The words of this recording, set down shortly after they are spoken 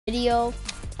video.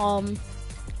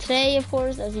 Today, of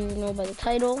course, as you know by the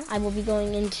title, I will be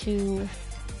going into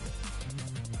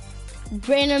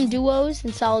random duos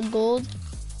in solid gold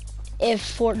if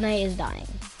Fortnite is dying.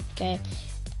 Okay,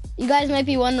 you guys might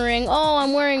be wondering, oh,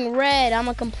 I'm wearing red, I'm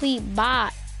a complete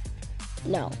bot.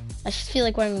 No, I just feel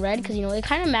like wearing red because, you know, it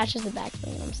kind of matches the back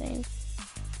thing, you know what I'm saying?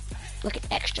 Looking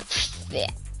extra thick.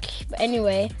 But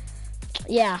anyway,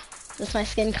 yeah, that's my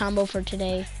skin combo for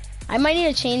today. I might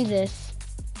need to change this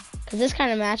because this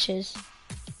kind of matches.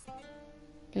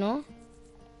 You know?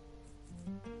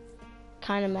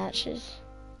 Kind of matches.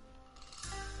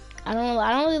 I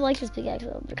don't really like this pickaxe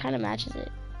though, but it kind of matches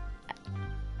it.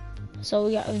 So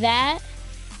we got that,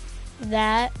 and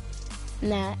that,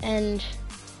 and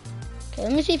okay,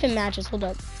 let me see if it matches. Hold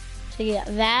up. So you got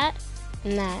that,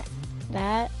 and that,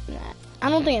 that, and that. I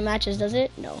don't think it matches, does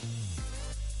it? No.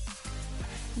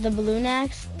 The balloon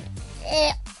axe.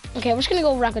 Okay, we're just gonna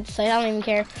go rock with the site. I don't even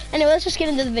care. Anyway, let's just get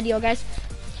into the video, guys.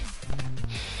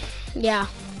 Yeah.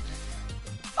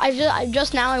 I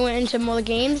just now went into more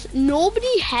games.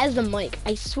 Nobody has a mic.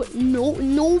 I swear,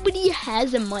 nobody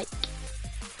has a mic.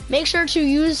 Make sure to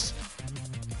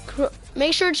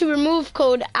remove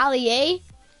code ALIA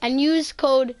and use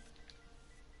code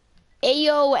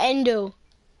AOENDO.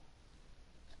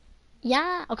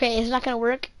 Yeah, okay, it's not gonna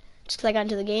work just because I got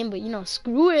into the game, but you know,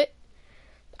 screw it.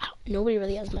 Nobody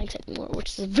really has mics anymore,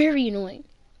 which is very annoying.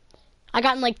 I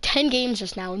got in like 10 games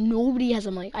just now. Nobody has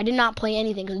a mic. I did not play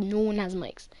anything because no one has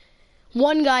mics.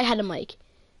 One guy had a mic,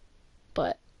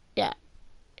 but yeah,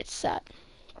 it's sad.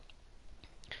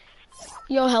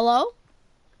 Yo, hello?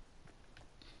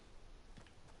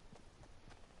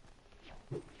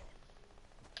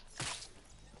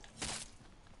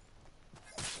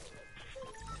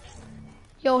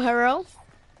 Yo, hello?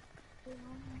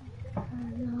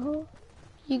 Hello?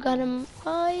 You got him?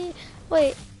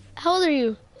 Wait, how old are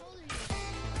you?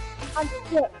 I'm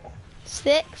 6.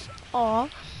 6? Aw.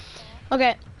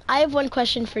 Okay, I have one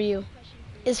question for you.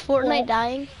 Is Fortnite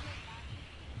dying?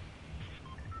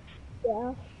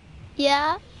 Yeah.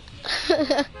 Yeah?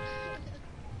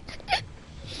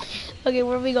 Okay,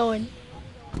 where are we going?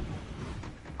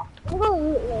 I'm going to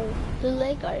Loot Lake. Blue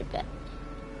Lake? Alright, bet.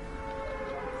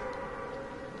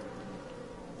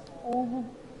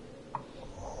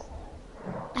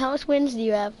 How much wins do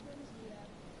you have?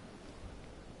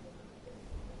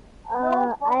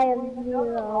 I have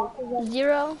 0.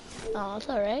 0? Oh, that's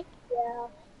alright. Yeah.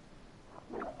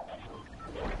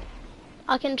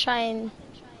 I can try and,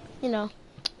 you know,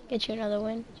 get you another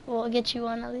win. Well, get you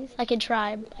one at least. I can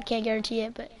try. I can't guarantee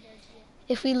it, but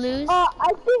if we lose...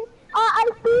 I see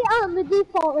the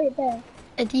default right there.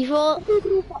 A default?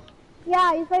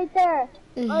 Yeah, he's right there.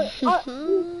 He's on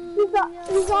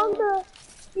the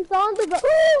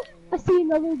I see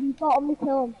another default. I'm gonna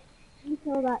kill him. Let me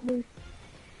kill that dude.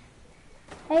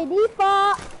 Hey,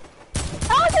 default!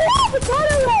 How do you have a gun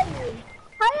already?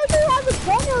 How do you have a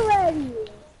gun already?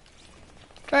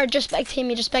 Alright, just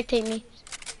spectate me.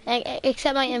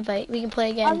 Accept my invite. We can play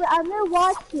again. I'm gonna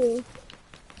watch you.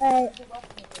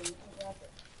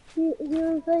 He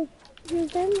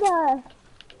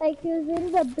was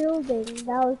in the building that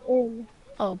was in.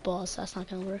 Oh, boss, that's not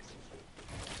gonna work.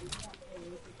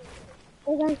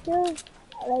 Like I feel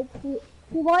like he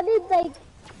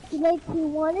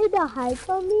wanted to hide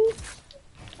from me,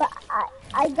 but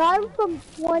I got him from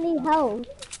 20 health.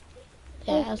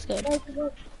 Yeah, that's good.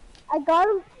 I got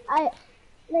him. I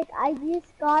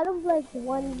just got him like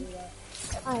one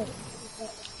time.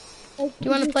 Do you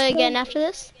want to play again after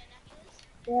this?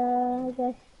 Yeah, I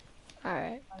guess.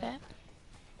 Alright, bet.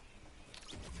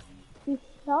 He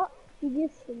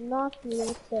just knocked me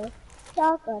with the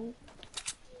shotgun.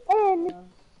 And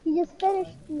he just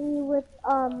finished me with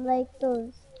like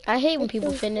those. I hate when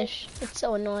people finish. It's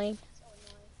so annoying.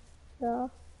 Yeah.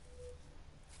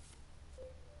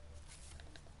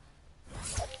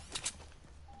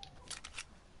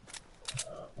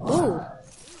 Ooh.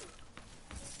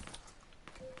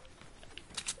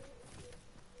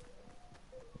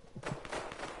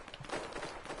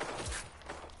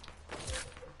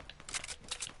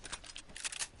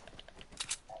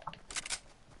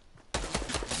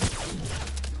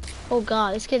 Oh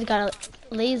god, this kid's got a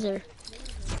laser.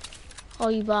 Oh,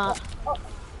 you bot.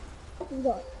 He's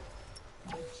gone.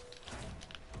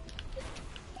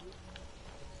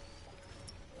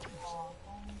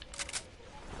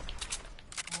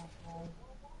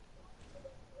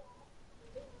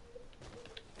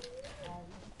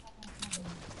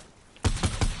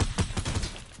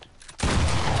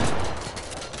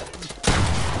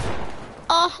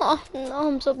 Oh, no,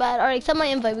 I'm so bad. Alright, accept my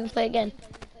invite. We can play again.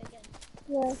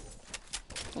 Yeah.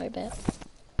 Alright, bet.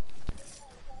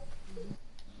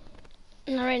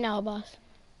 Not right now, boss.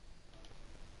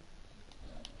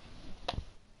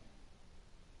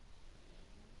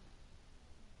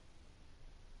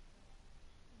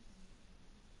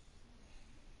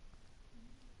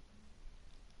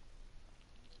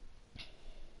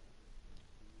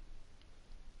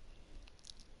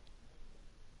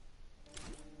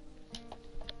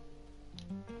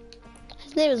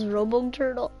 His name is Robo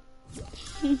Turtle.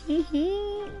 You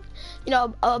know,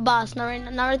 boss. Not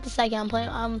right this second.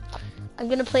 I'm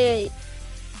gonna play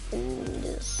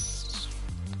this.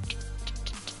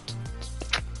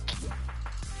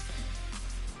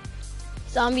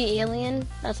 Zombie Alien.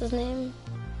 That's his name.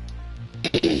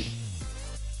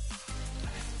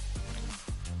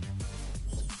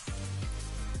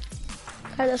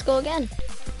 Alright, let's go again.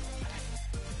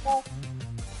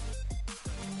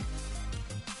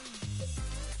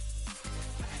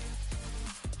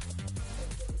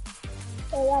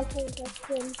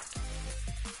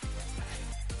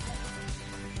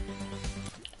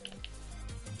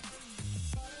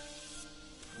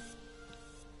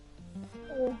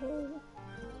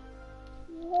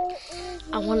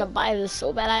 I want to buy this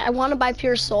so bad. I want to buy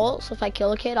Pure Soul, so if I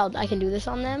kill a kid, I can do this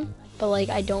on them. But like,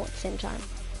 I don't at the same time.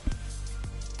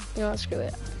 You know what? Screw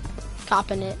it.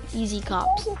 Copping it. Easy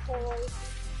cops.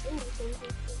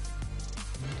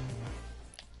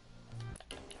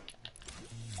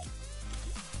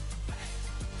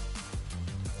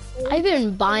 I've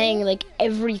been buying like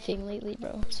everything lately,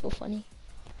 bro. It's so funny.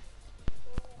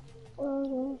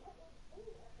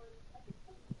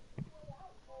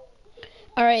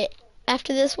 Alright,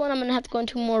 after this one, I'm gonna have to go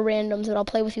into more randoms, and I'll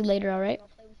play with you later, alright?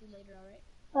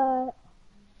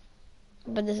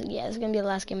 But this is gonna be the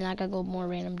last game, and I gotta go more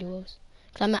random duos.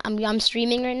 Cause I'm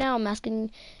streaming right now. I'm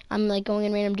like going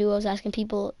in random duos, asking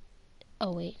people.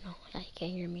 Oh wait, no, you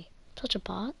can't hear me. Such a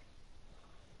bot.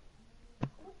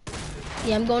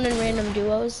 Yeah, I'm going in random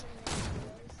duos.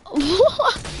 Look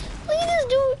at this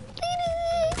dude.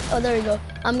 Oh, there we go.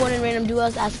 I'm going in random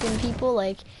duos, asking people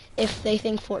like if they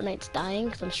think Fortnite's dying,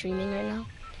 cause I'm streaming right now.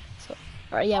 So,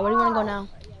 all right, yeah. Where do you want to go now?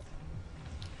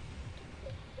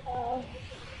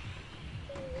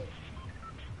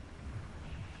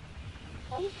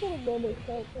 I'm just gonna go to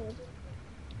Tilted.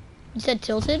 You said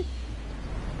Tilted?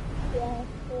 Yeah.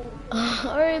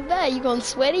 All right, bet. You going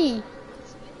sweaty?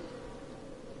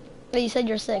 Wait, you said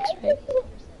you're 6, right? Did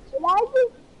I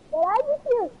just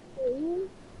hear a scream?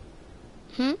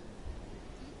 Hmm?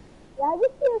 Did I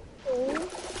just hear a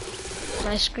scream?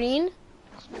 My screen?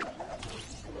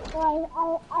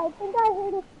 No, I think I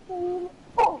heard a scream.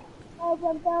 Oh, I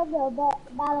jumped down the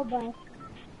battle bus.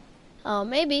 Oh,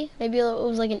 maybe. Maybe it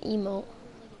was like an emote.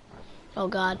 Oh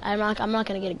God, I'm not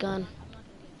gonna get a gun.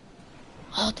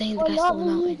 Oh dang, the guy stole the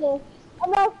mountain.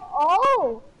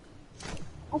 Oh,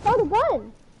 I found a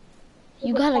gun.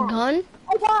 You got a gun?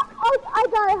 I got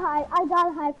a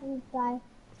high from this guy.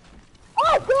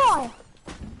 Oh God!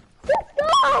 This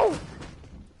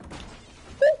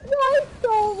guy is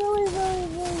so really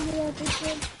good at this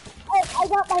game. I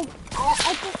got my,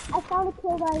 I found a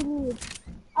kill that I need.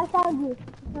 I found you.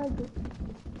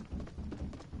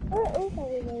 Where is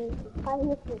everybody? I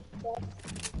hear footsteps.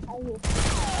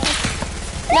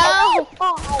 No!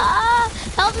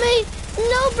 Help me!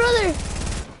 No, brother!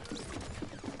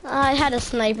 I had a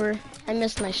sniper. I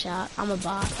missed my shot. I'm a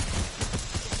bot.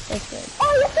 That's good.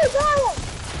 Oh, you got it!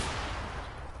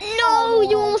 No,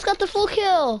 you almost got the full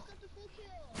kill.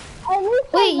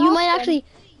 Wait, you might have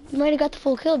got the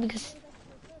full kill because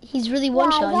he's really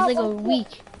one shot. He's like a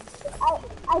weak.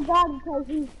 I got him because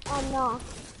he's knocked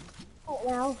right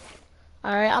now.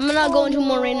 Alright, I'm gonna go into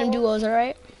more random duos,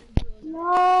 alright?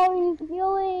 No, he's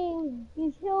healing.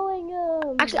 He's healing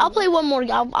him. Actually, I'll play one more.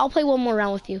 I'll play one more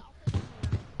round with you.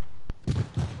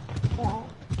 Yeah.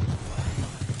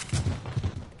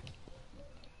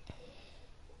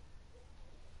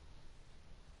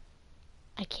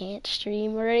 I can't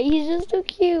stream already. He's just so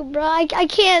cute, bro. I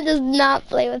can't just not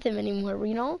play with him anymore,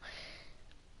 you know?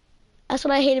 That's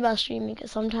what I hate about streaming,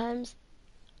 because sometimes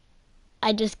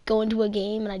I just go into a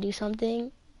game and I do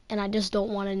something, and I just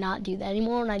don't want to not do that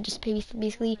anymore, and I just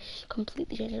basically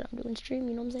completely change what I'm doing stream,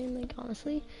 you know what I'm saying? Like,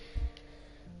 honestly.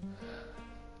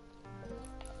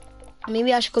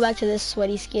 Maybe I should go back to this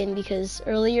sweaty skin, because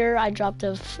earlier I dropped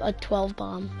a 12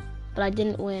 bomb, but I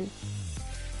didn't win.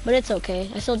 But it's okay.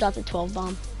 I still dropped a 12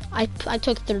 bomb. I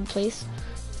took 3rd place.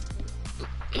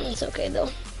 It's okay, though.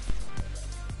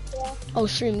 Yeah. Oh,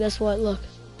 stream, guess what? Look.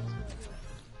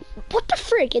 What the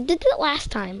frick? It did that last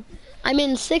time. I'm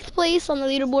in 6th place on the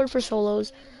leaderboard for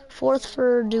solos, 4th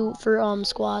for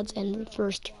squads, and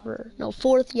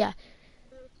 4th, yeah.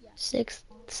 6th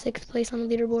place on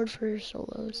the leaderboard for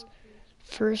solos,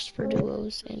 First for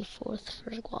duos and fourth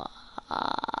for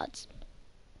squads.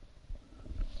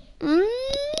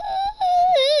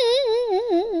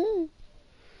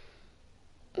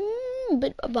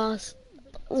 But boss,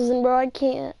 listen, bro, I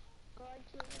can't.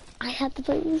 I have to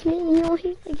play with this man. You know,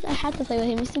 I have to play with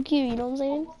him. He's so cute. You know what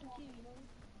I'm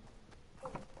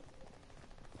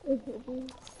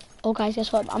saying? Oh, guys,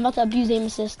 guess what? I'm about to abuse aim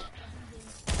assist.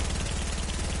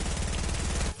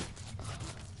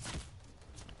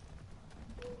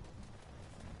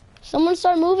 Someone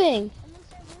start moving.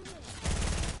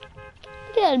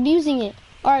 Yeah, abusing it.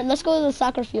 All right, let's go to the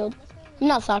soccer field.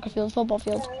 Not soccer field, football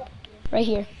field. Right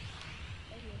here.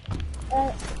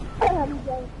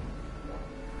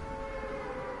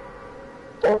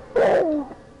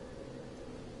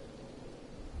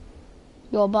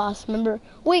 Yo, boss, remember?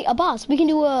 Wait, a boss. We can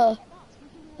do a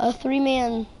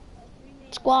 3-man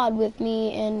squad with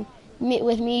me,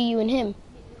 you and him,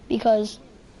 because.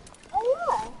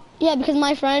 Yeah, because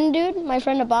my friend,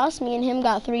 a boss, me and him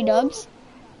got 3 dubs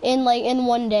in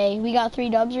one day. We got 3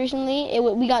 dubs recently.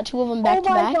 We got 2 of them back to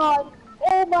back.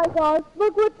 Oh my god!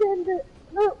 Look what's in the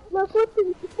look what's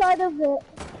inside of it.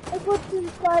 Look what's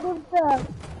inside of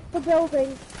the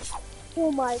building.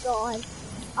 Oh my god!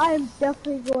 I am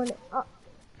definitely going.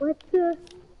 What the?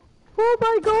 Oh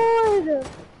my god!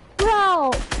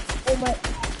 Wow! Oh my!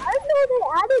 I didn't know they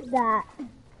added that.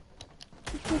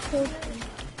 This is so cool.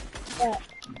 Yeah.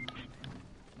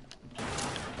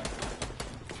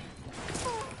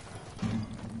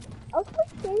 I was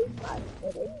just saying my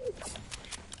settings.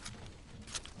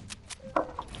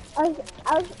 I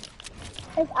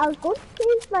was going to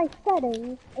change my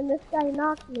settings, and this guy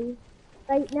knocked me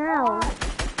right now.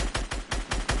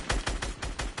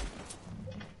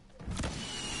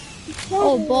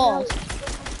 Oh, balls.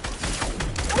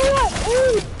 Oh,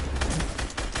 hey!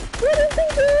 What is he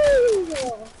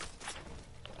doing?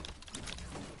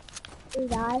 He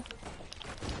died.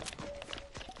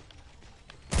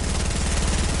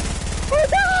 Oh,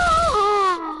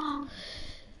 no!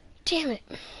 Damn it.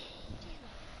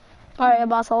 Alright,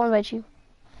 boss, I'll invite you.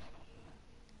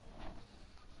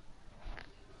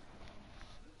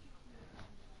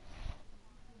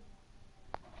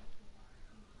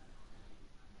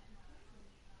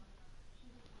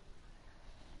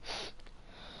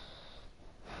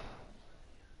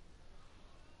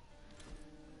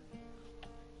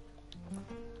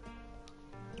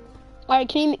 Alright,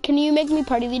 can you make me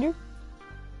party leader?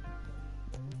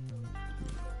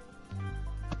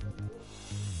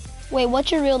 Wait,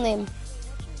 what's your real name?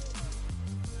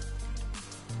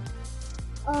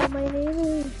 My name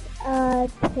is,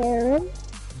 Karen.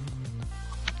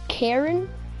 Karen?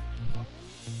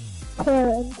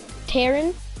 Karen.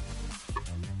 Taryn?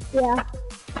 Yeah.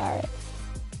 Alright.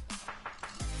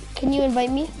 Can you invite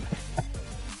me?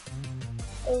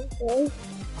 Okay.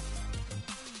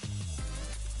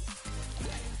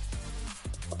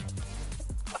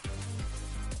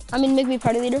 Make me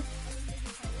party leader.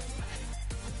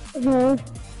 Mm-hmm.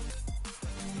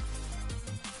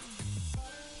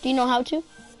 Do you know how to?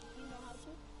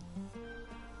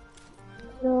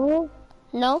 No.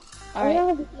 No? Alright.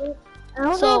 I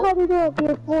don't know how to do it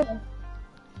PS4.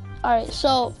 Alright,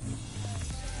 so.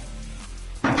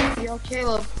 Yo,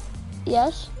 Caleb.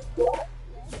 Yes?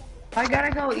 I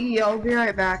gotta go eat. I'll be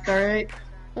right back, alright?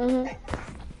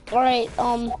 Alright,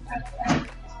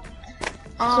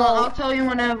 I'll tell you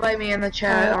when to invite me in the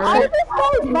chat, I alright? just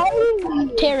started inviting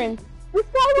you. Taryn. This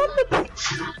guy wants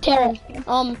to...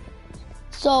 Taryn.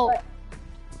 So.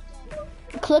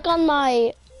 Click on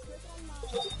my.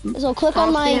 Click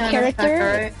on my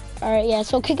character. Alright, yeah,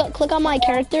 so click on my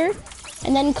character,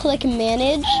 and then click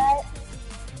manage.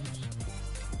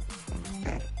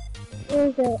 Where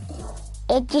is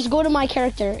it? Just go to my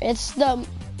character. It's the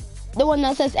one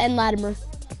that says N Latimer.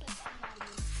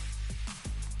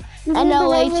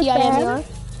 NLATIMER.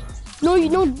 No, you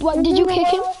know what? Did you kick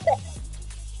him?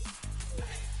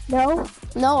 No.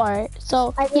 No, alright.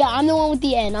 So yeah, I'm the one with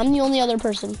the N. I'm the only other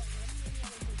person.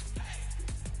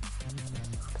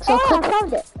 So I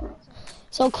found it.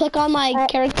 So click on my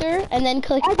character and then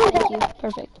click. Thank you.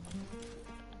 Perfect.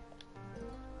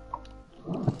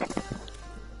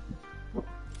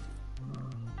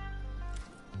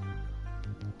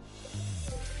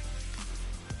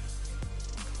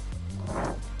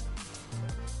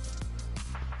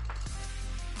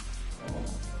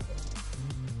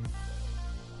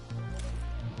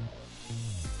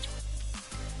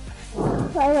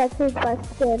 I gotta change my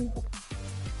skin.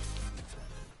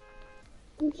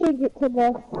 You change it to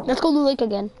this. Let's go to the lake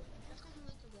again.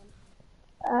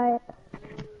 Alright.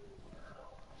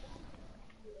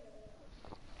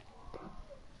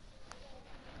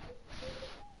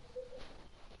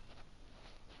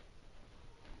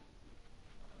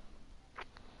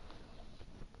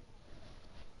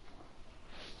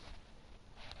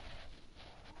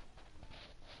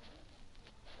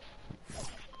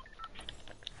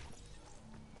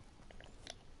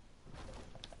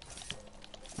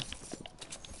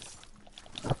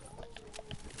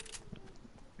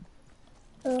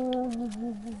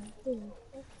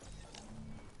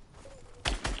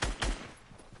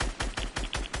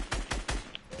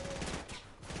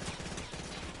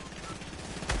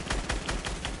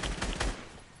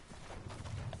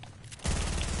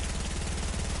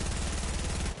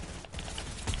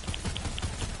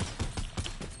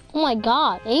 Oh my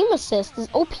god, aim assist is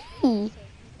OP.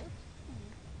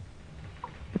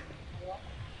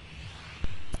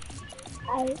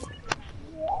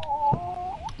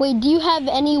 Wait, do you have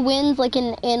any wins like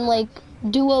in like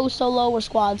duo, solo, or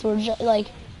squads, or like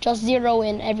just 0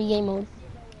 in every game mode?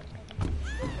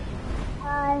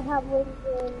 I have wins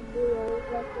in duos,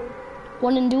 I think.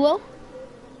 1 in duo?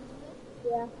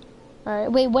 Yeah.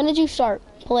 Alright, wait, when did you start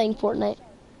playing Fortnite?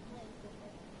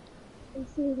 In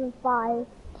season 5.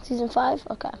 Season 5?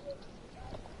 Okay.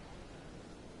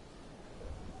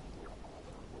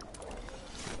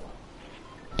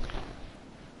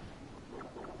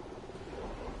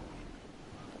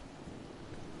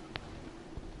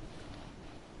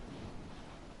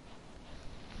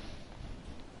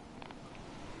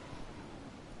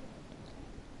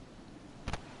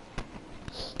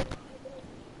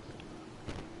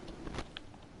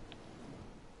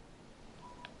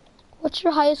 What's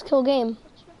your highest kill game?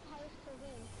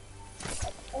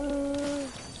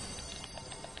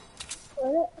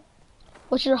 What?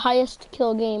 What's your highest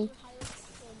kill game?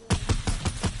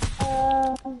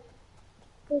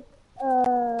 It's,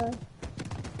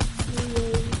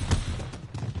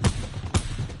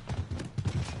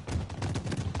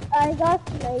 I got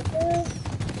sniper.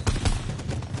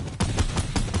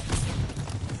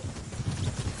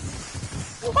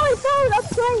 Oh,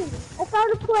 I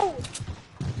found a plane.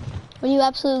 When you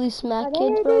absolutely smack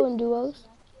kids, bro, in duos?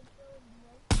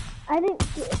 I didn't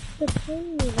get the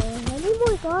plane either. I need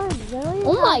more guns, really?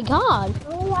 Oh my god!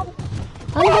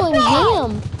 I'm I'm going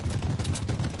ham!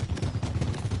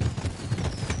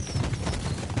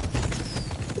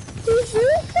 Did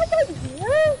you come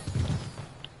here?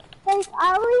 Like,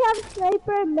 I only have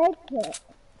sniper and medkit.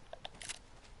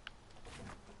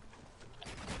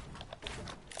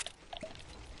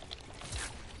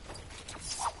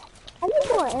 I need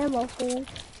more ammo, please.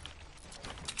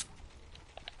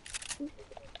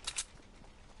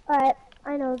 Alright,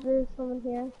 I know there's someone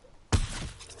here.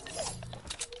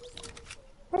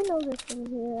 I know there's someone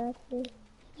here, actually.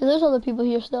 Yeah, there's other people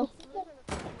here still.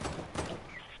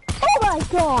 Oh my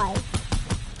god!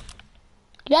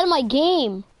 Get out of my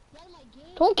game!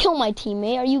 Don't kill my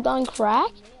teammate, are you on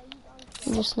crack?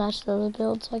 You just snatched the other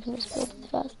build so I can just build it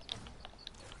fast.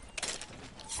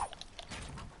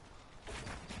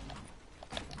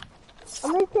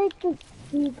 I'm gonna take the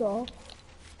eagle.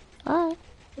 Alright.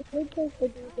 I'm gonna take the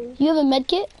eagle. You have a med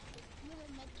kit?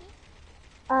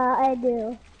 I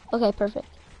do. Okay, perfect.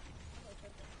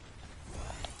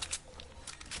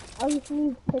 I just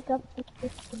need to pick up the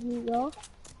eagle.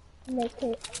 Make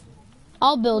it.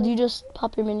 I'll build, you just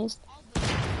pop your minis.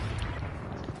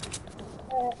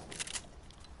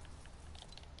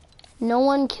 No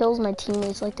one kills my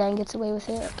teammates like that and gets away with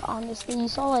it. Like, honestly, you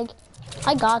saw like,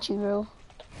 I got you, bro.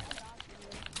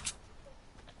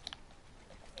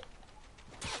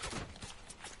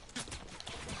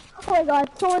 Oh my god,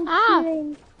 someone's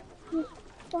shooting.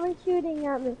 Someone's shooting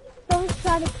at me. Someone's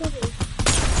trying to kill me.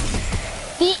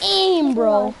 The aim,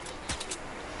 bro.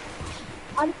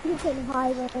 I'm keeping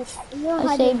high with it.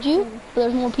 I saved you, but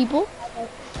there's more people.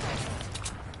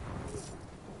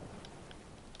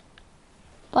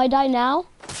 If I die now?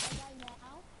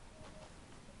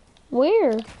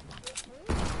 Where?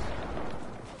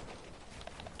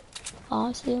 Oh,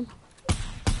 I see him.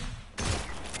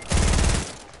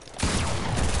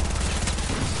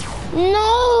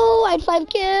 No! I had 5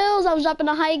 kills. I was dropping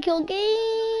a high kill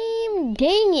game.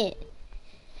 Dang it.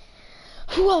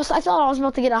 Who else? I thought I was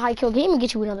about to get a high kill game and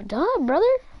get you another dub, brother.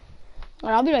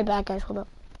 Alright, I'll be right back, guys. Hold up.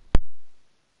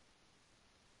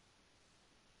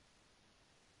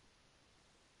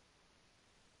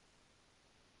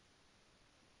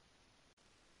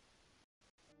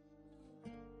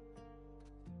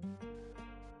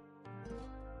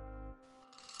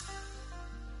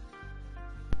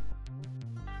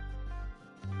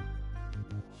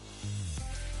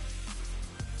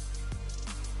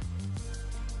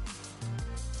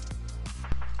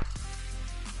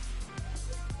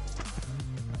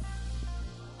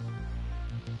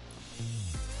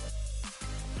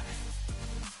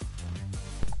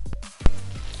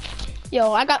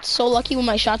 Yo, I got so lucky with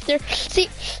my shots there. See,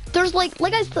 there's like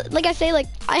I say, like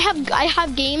I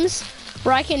have games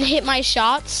where I can hit my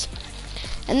shots,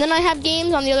 and then I have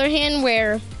games on the other hand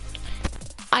where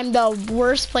I'm the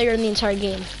worst player in the entire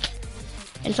game.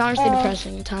 And it's honestly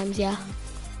depressing at times, yeah.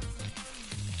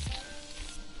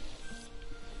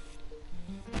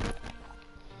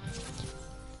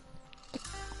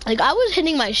 Like I was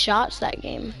hitting my shots that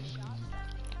game.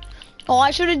 Oh,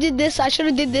 I should have did this. I should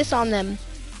have did this on them,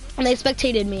 and they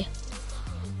spectated me.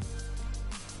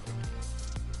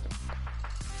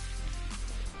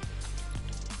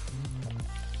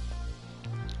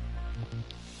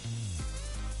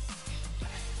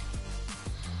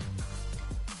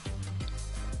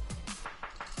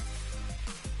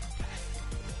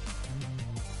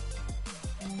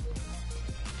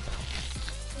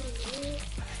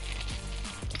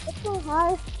 What's your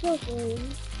highest skill game?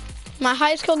 My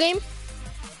highest kill game?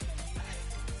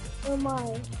 Or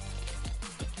mine?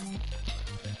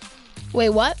 Wait,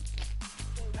 what?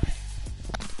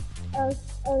 I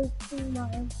was seeing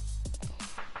mine.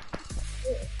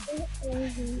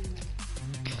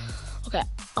 Okay.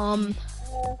 Oh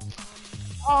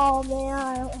man,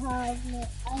 I don't have no,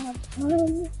 I have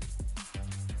fun.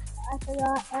 I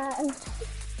forgot that.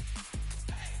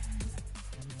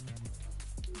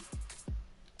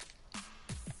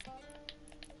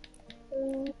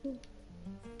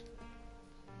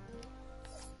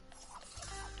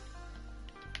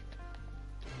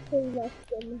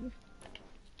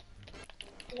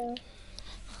 No.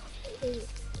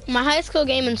 My highest kill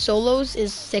game in solos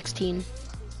is 16.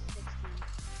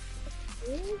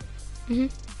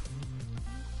 Mhm.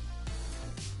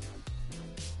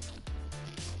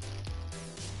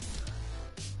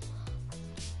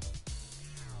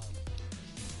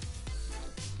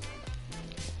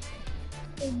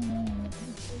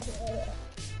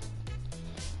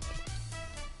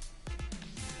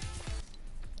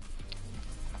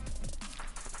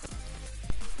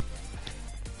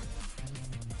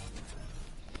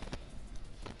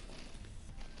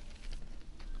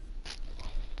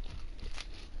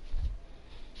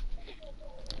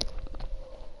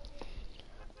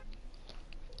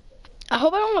 I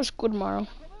hope I don't have school tomorrow.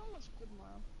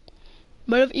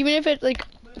 But even if it's like,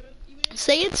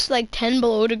 say it's like 10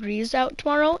 below degrees out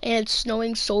tomorrow and it's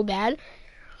snowing so bad,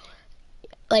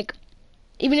 like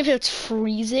even if it's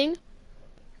freezing,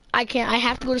 I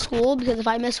have to go to school because if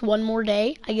I miss one more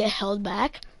day, I get held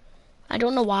back. I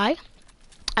don't know why.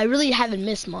 I really haven't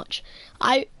missed much.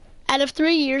 Out of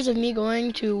 3 years of me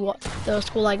going to the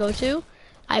school I go to,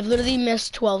 I've literally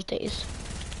missed 12 days.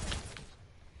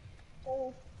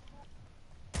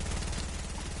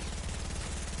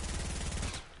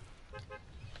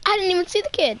 I didn't even see the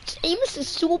kid. Hey, Mrs.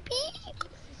 Soupy.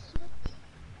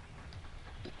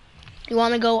 You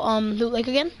want to go Loot Lake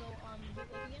again?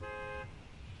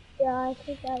 Yeah, I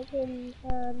think I can.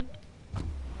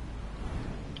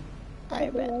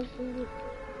 Alright, bet.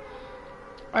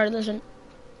 Alright, listen.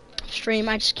 Stream.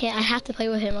 I just can't. I have to play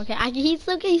with him. Okay. He's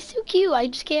so cute. I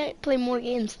just can't play more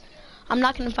games. I'm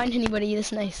not gonna find anybody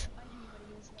this nice.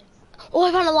 Oh,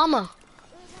 I found a llama.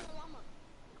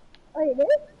 Oh, you did?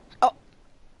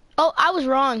 Oh, I was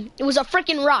wrong. It was a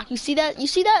freaking rock. You see that? You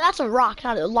see that? That's a rock,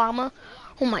 not a llama.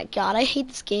 Oh my god, I hate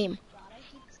this game.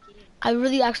 I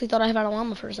really actually thought I found a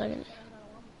llama for a second.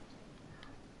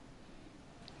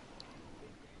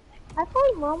 I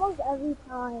find llamas every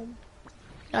time.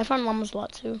 I found llamas a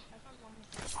lot too.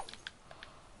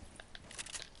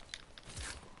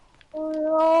 Oh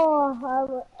no,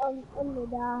 I'm gonna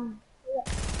die.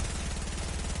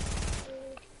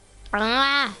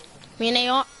 Ah, me and I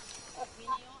don't.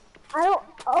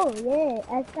 Oh yeah,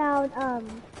 I found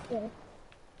this.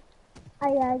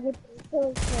 I gotta get the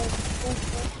kills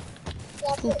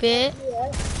first. Stupid.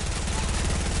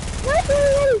 Not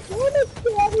really damage to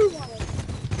everyone.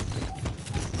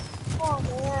 Oh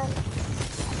man.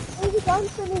 There's a gun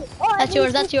for me. Oh, That's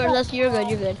yours. That's yours. That's you're good.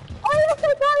 You're good. Oh look, I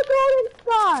got a golden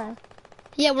star.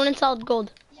 Yeah, we're in solid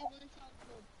gold.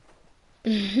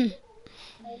 I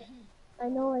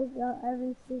know I got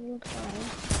every single time.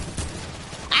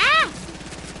 Ah!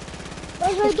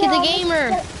 This kid's a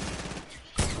gamer.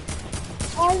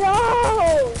 Oh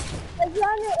no! I'm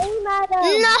trying to aim at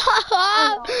him. No!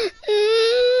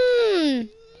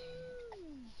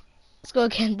 Let's go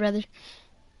again, brother.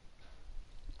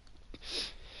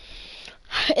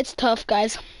 It's tough,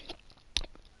 guys.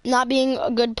 Not being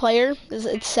a good player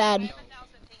it's sad.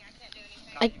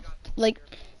 Like.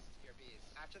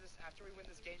 After we win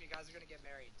this game, you guys are gonna get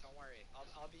married. Don't worry.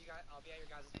 I'll be at your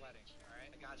guys' wedding. All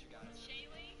right, I got you guys.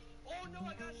 Oh no,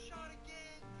 I got shot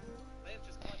again. Liv,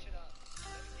 just clutch it up.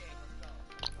 Liv game, let's go.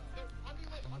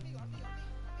 On me.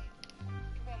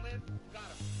 Come on, Liv.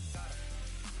 Got him.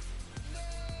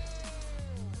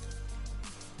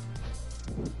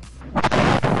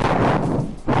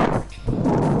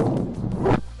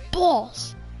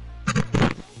 Balls.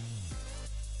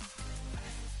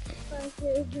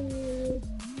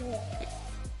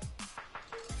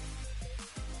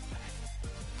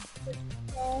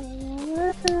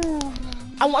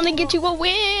 I want to get you a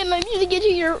win. I need to get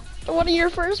you one of your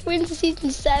first wins of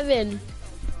season 7.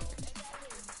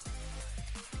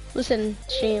 Listen,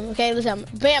 stream, okay? Listen,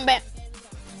 bam, bam.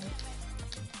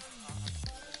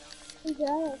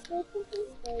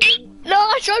 No,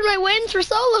 I showed my wins for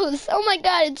solos. Oh my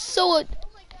god, it's so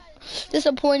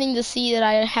disappointing to see that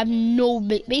I have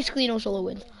basically no solo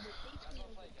wins.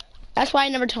 That's why I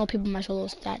never tell people my solo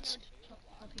stats.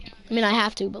 I mean, I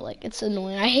have to, but like, it's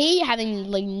annoying. I hate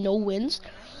having like no wins.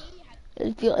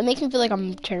 It makes me feel like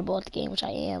I'm terrible at the game, which I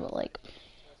am, but like.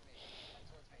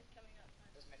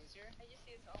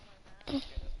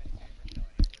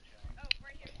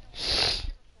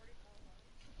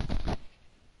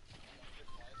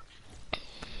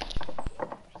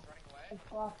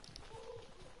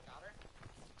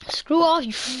 Screw off,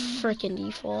 you freaking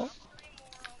default.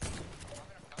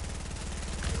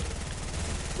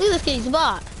 Look at this kid, he's a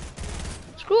bot.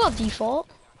 Screw off, default.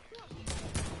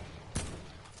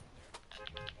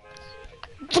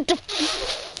 What the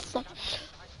fuck?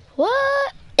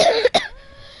 What?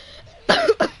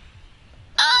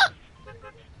 Ah!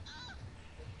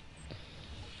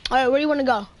 Alright, where do you want to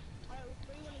go?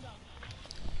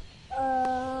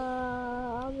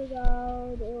 I'm gonna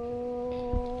go to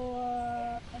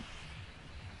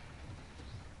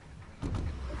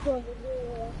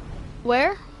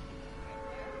Where?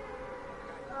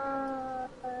 I'm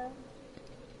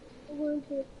going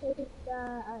to take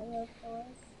that at airport.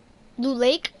 Blue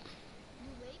Lake?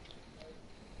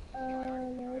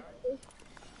 No,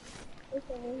 it's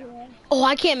over here. Oh,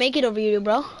 I can't make it over you,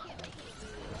 bro.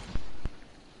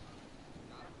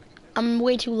 I'm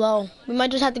way too low. We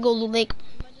might just have to go Blue Lake.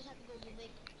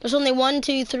 There's only 1,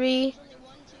 2, 3,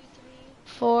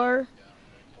 4.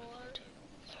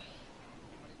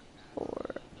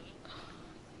 4.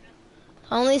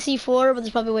 I only see 4, but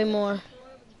there's probably way more.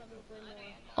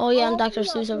 Oh yeah, I'm Dr.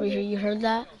 Seuss over here. You heard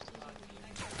that?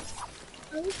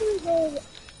 I'm just gonna go.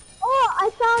 Oh, I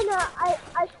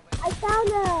found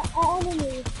an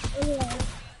enemy. Anyway,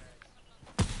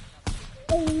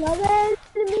 there's another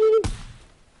enemy,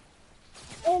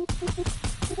 and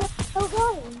it's still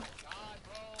going.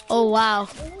 Oh wow.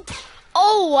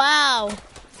 Oh wow.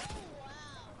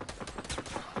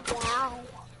 Wow.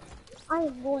 I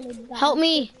am going to die. Help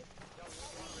me.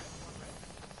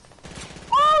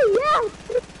 Oh yeah!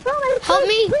 Help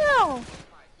me. Kill.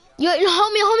 You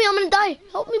help me, I'm gonna die.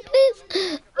 Help me,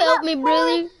 please. Help me,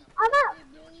 really.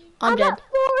 I'm dead. At 4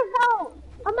 health.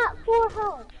 I'm at 4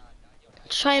 health.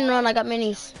 Try and run, I got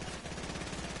minis.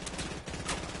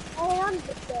 Hey, I'm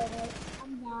just dead.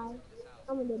 I'm dying.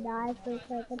 I'm gonna die for a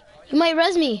second. You might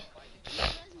res me.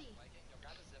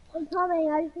 I'm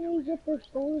coming. I just need to get this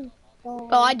golden ball.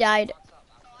 Oh, I died.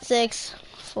 6,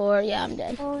 4, yeah, I'm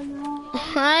dead. Oh no.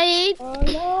 Hi. Oh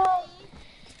no.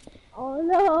 Oh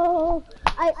no.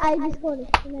 I just want to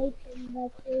snipe him.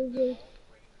 That's crazy.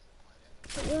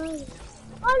 Run.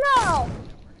 Oh no.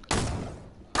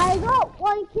 I got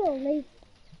 1 kill. They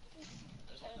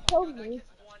killed me.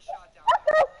 That's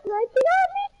not sniping on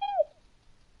me.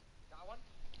 Got one?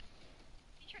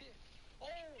 Oh!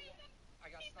 I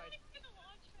got sniped.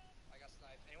 I got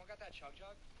sniped. Anyone got that chug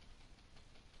jug?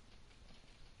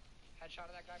 Headshot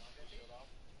of that guy from 50?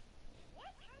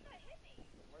 What? How did that hit me?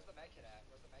 Where's the med kit at?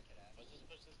 Where's the med kit at? Let's just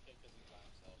push this kid because he's by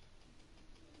himself.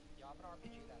 Yo, I'm gonna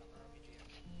RPG that. I'm gonna RPG him.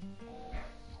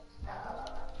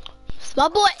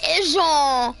 My boy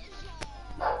Ijon.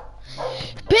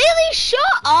 Bailey, shut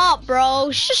up, bro.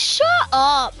 Shut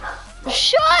up.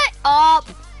 Shut up.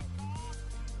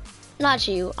 Not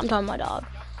you. I'm talking my dog.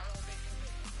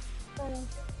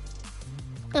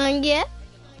 And yeah.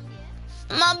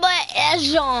 My boy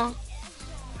Ijon.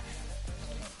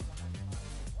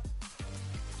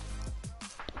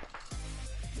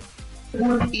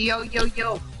 Yo, yo,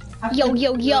 yo. Yo,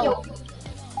 yo, yo.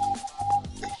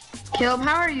 Caleb,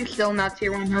 how are you still not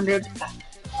tier 100?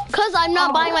 Cause I'm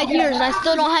not buying my tiers and I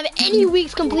still don't have any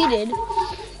weeks completed.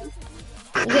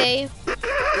 Okay.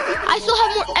 I still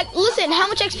have more. Listen, how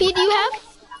much XP do you have?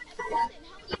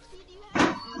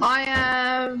 I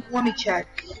have. Let me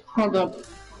check. Hold up.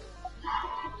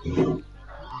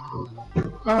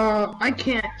 I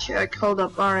can't check. Hold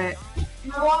up. All right.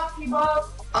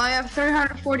 I have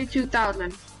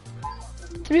 342,000.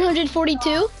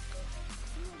 342?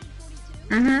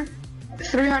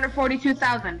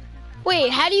 342,000.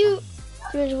 Wait, how do you?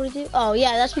 342? Oh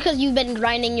yeah, that's because you've been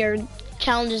grinding your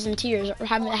challenges and tiers, or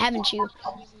haven't you?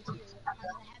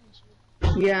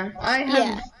 Yeah, I have.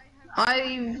 Yeah.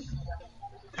 I've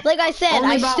Like I said,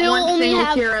 only I bought still one only single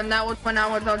have. tier, and that was when I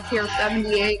was on tier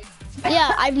 78.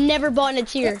 Yeah, I've never bought a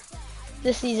tier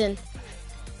this season.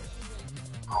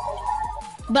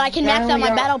 But I can max Yeah, out we my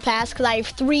are. battle pass because I have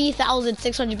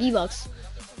 3,600 V-Bucks.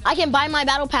 I can buy my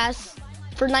battle pass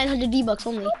for 900 V-Bucks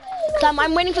only. Cause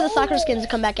I'm waiting for the soccer skins to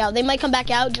come back out. They might come back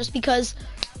out just because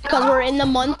we're in the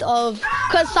month of,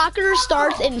 cause soccer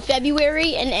starts in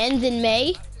February and ends in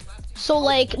May. So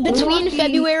like between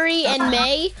February and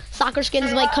May, soccer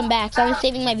skins might come back. So I'm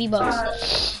saving my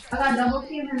V-Bucks. I got double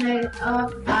team and they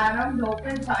bottomed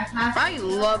open, so I passed. I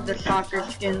love the soccer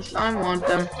skins. I want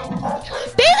them.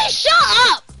 Bailey, shut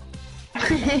up!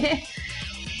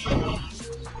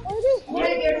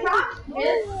 Your shots,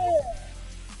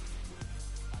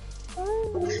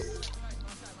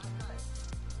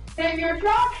 your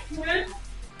shots,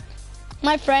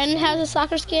 My friend has a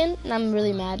soccer skin, and I'm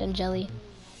really mad and jelly.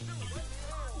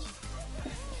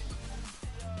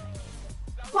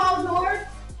 Paul George.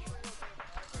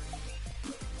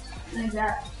 Like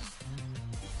that.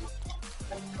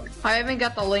 I haven't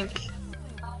got the link.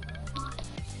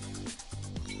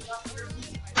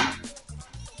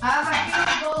 I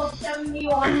have a goal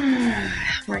 71.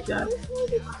 Oh my god.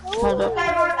 Hold up.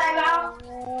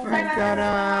 I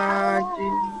gotta do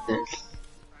this.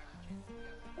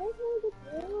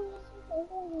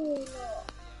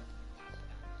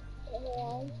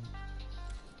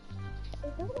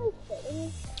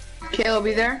 Caleb,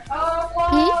 be there?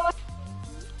 Hmm?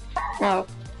 Oh.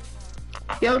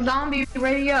 Yo, zombie,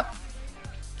 ready up.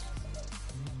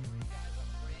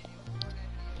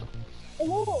 It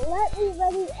won't let me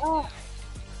ready up.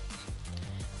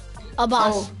 A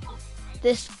boss.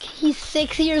 Oh. He's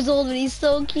 6 years old, but he's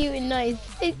so cute and nice.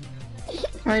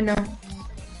 I know.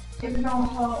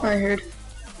 I heard.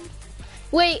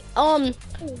 Wait,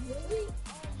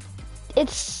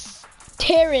 it's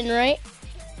Taryn, right?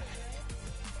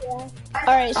 Yeah.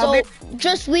 Alright, so I'll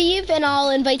just leave and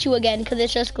I'll invite you again because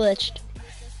it's just glitched.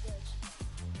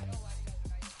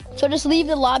 So just leave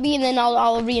the lobby and then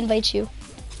I'll re-invite you.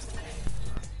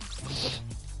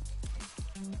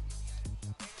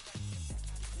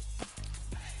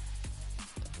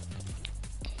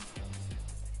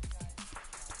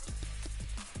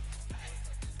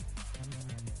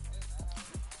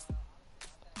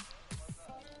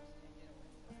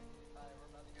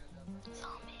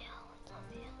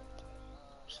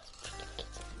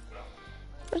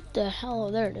 What the hell?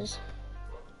 Oh, there it is.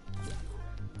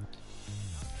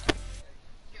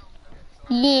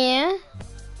 Yeah.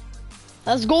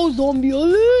 Let's go, zombie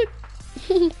alert!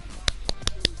 I'm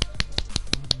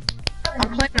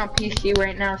playing on PC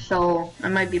right now, so I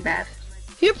might be bad.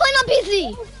 You're playing on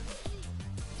PC!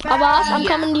 Boss, I'm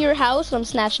coming to your house and I'm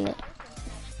snatching it.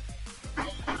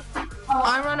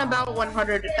 I run about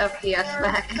 100 FPS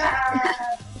max.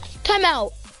 Time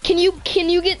out. Can you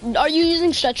get, are you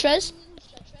using stretch res?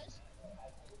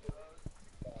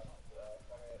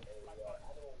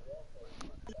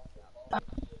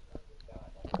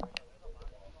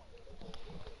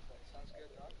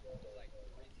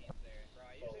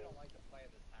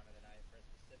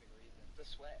 The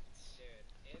sweats.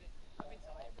 Dude, let me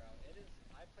tell you, bro,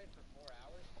 I played for 4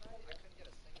 hours tonight, I couldn't get a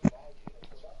single ball,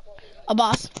 dude. A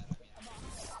boss.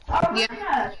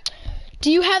 Yeah.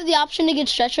 Do you have the option to get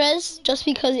stretch res just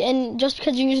because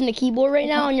you're using the keyboard right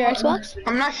now on your Xbox?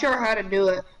 I'm not sure how to do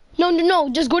it. No.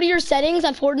 Just go to your settings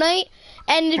on Fortnite,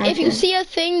 and if you see a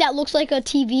thing that looks like a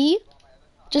TV,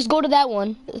 just go to that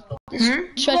one.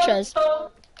 Stretch res.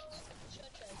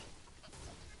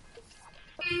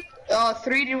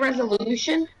 3D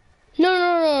resolution?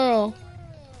 No.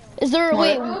 Is there?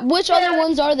 Wait, which other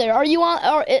ones are there? Are you on?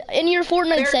 Or in your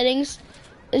Fortnite settings?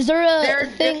 Is there a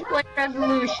There's thing? display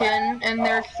resolution and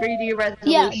there's 3D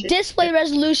resolution. Yeah, display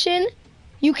resolution.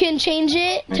 You can change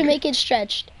it to make it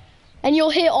stretched, and you'll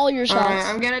hit all your shots.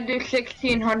 I'm gonna do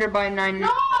 1600 by 900.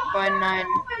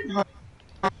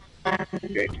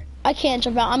 I can't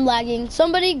jump out. I'm lagging.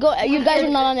 Somebody go. You guys are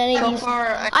not on any of So these.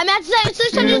 far, I'm at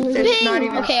 600 it's not ping.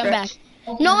 even Okay, I'm back.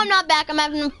 stretched. No, I'm not back. I'm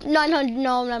having 900.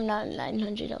 No, I'm not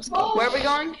 900. I was kidding. Where are we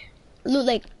going? Loot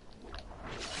Lake.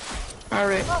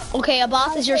 Alright. Okay, a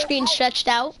boss. Is your screen stretched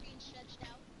out?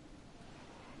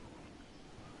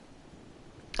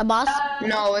 A boss?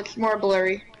 No, it's more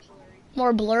blurry.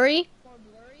 More blurry?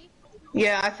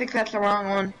 Yeah, I think that's the wrong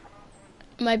one.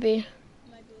 Might be.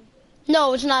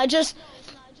 No, it's not. Just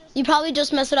you probably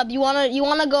just messed it up. You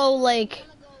wanna go like.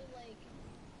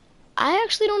 I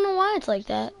actually don't know why it's like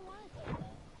that.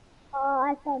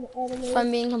 I found an enemy. If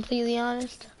I'm being completely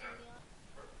honest.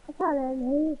 I found an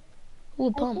enemy.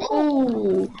 Ooh, pump.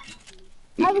 Ooh.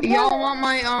 Y'all want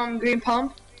my green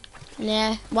pump?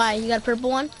 Nah. Why? You got a purple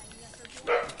one?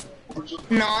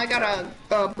 No, I got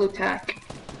a blue tack.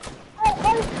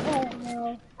 Oh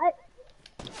no.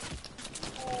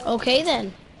 Okay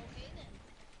then.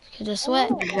 Just sweat.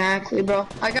 Exactly, bro.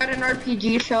 I got an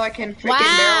RPG so I can freaking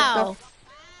Wow. barrel stuff.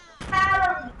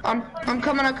 I'm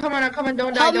coming.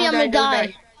 Don't die, Help me, don't I'm die, gonna don't die.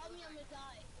 die.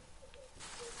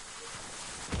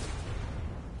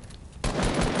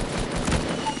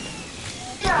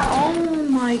 Oh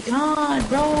my god,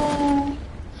 bro.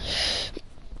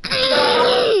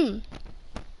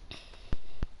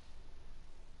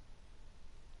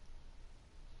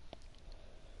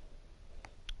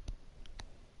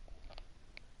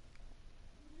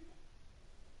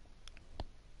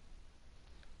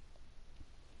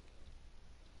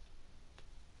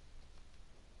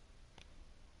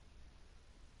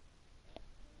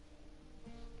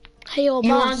 Hey, yo, You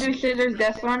boss. wanna do scissors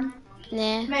death one?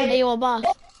 Nah. Hey, yo, boss.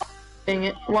 Dang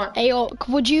it. What? Hey, yo,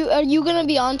 are you gonna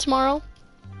be on tomorrow?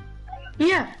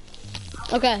 Yeah.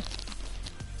 Okay.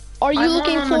 Are you I'm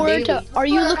looking on the forward to? daily. Are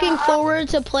you looking forward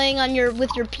to playing on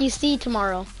with your PC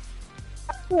tomorrow?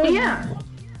 Yeah.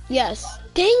 Yes.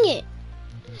 Dang it!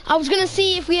 I was gonna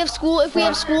see if we have school. If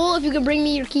you could bring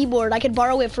me your keyboard, I could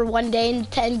borrow it for one day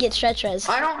and get stretch res.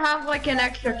 I don't have like an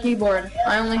extra keyboard.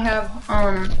 I only have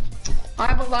I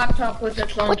have a laptop with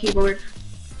its own keyboard.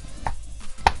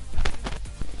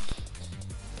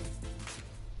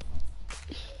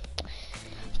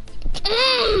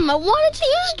 I wanted to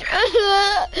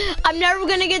use. I'm never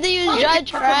gonna get to use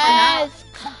stretch res.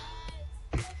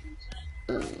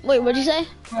 Wait, what'd you say?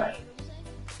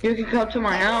 You can come to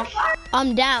my house.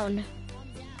 I'm down.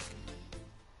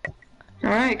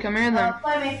 Alright, come here then.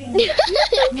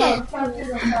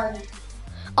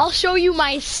 I'll show you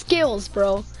my skills,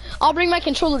 bro. I'll bring my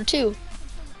controller too,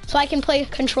 so I can play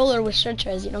controller with stretch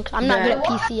res. You know, 'cause I'm not good at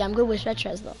PC. I'm good with stretch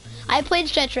res though. I played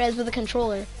stretch res with a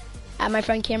controller at my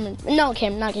friend Cameron. No,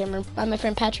 not Cameron. At my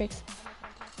friend Patrick's.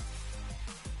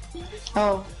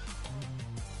 Oh.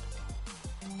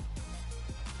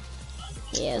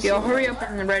 Yes. Yo, hurry up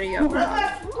and ready up.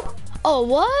 Oh,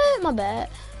 what? My bad.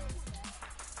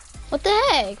 What the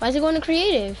heck? Why is it going to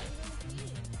creative?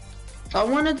 I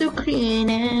wanna do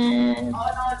creative.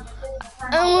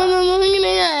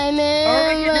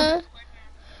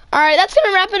 Alright, that's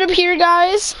gonna wrap it up here,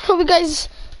 guys. Hope you guys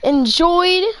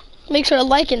enjoyed. Make sure to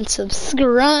like and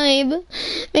subscribe.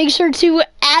 Make sure to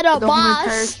add a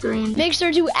boss. Make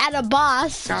sure to add a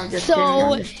boss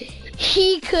so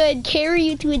he could carry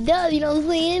you to a dub, you know what I'm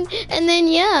saying? And then,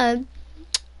 yeah.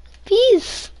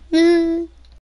 Peace.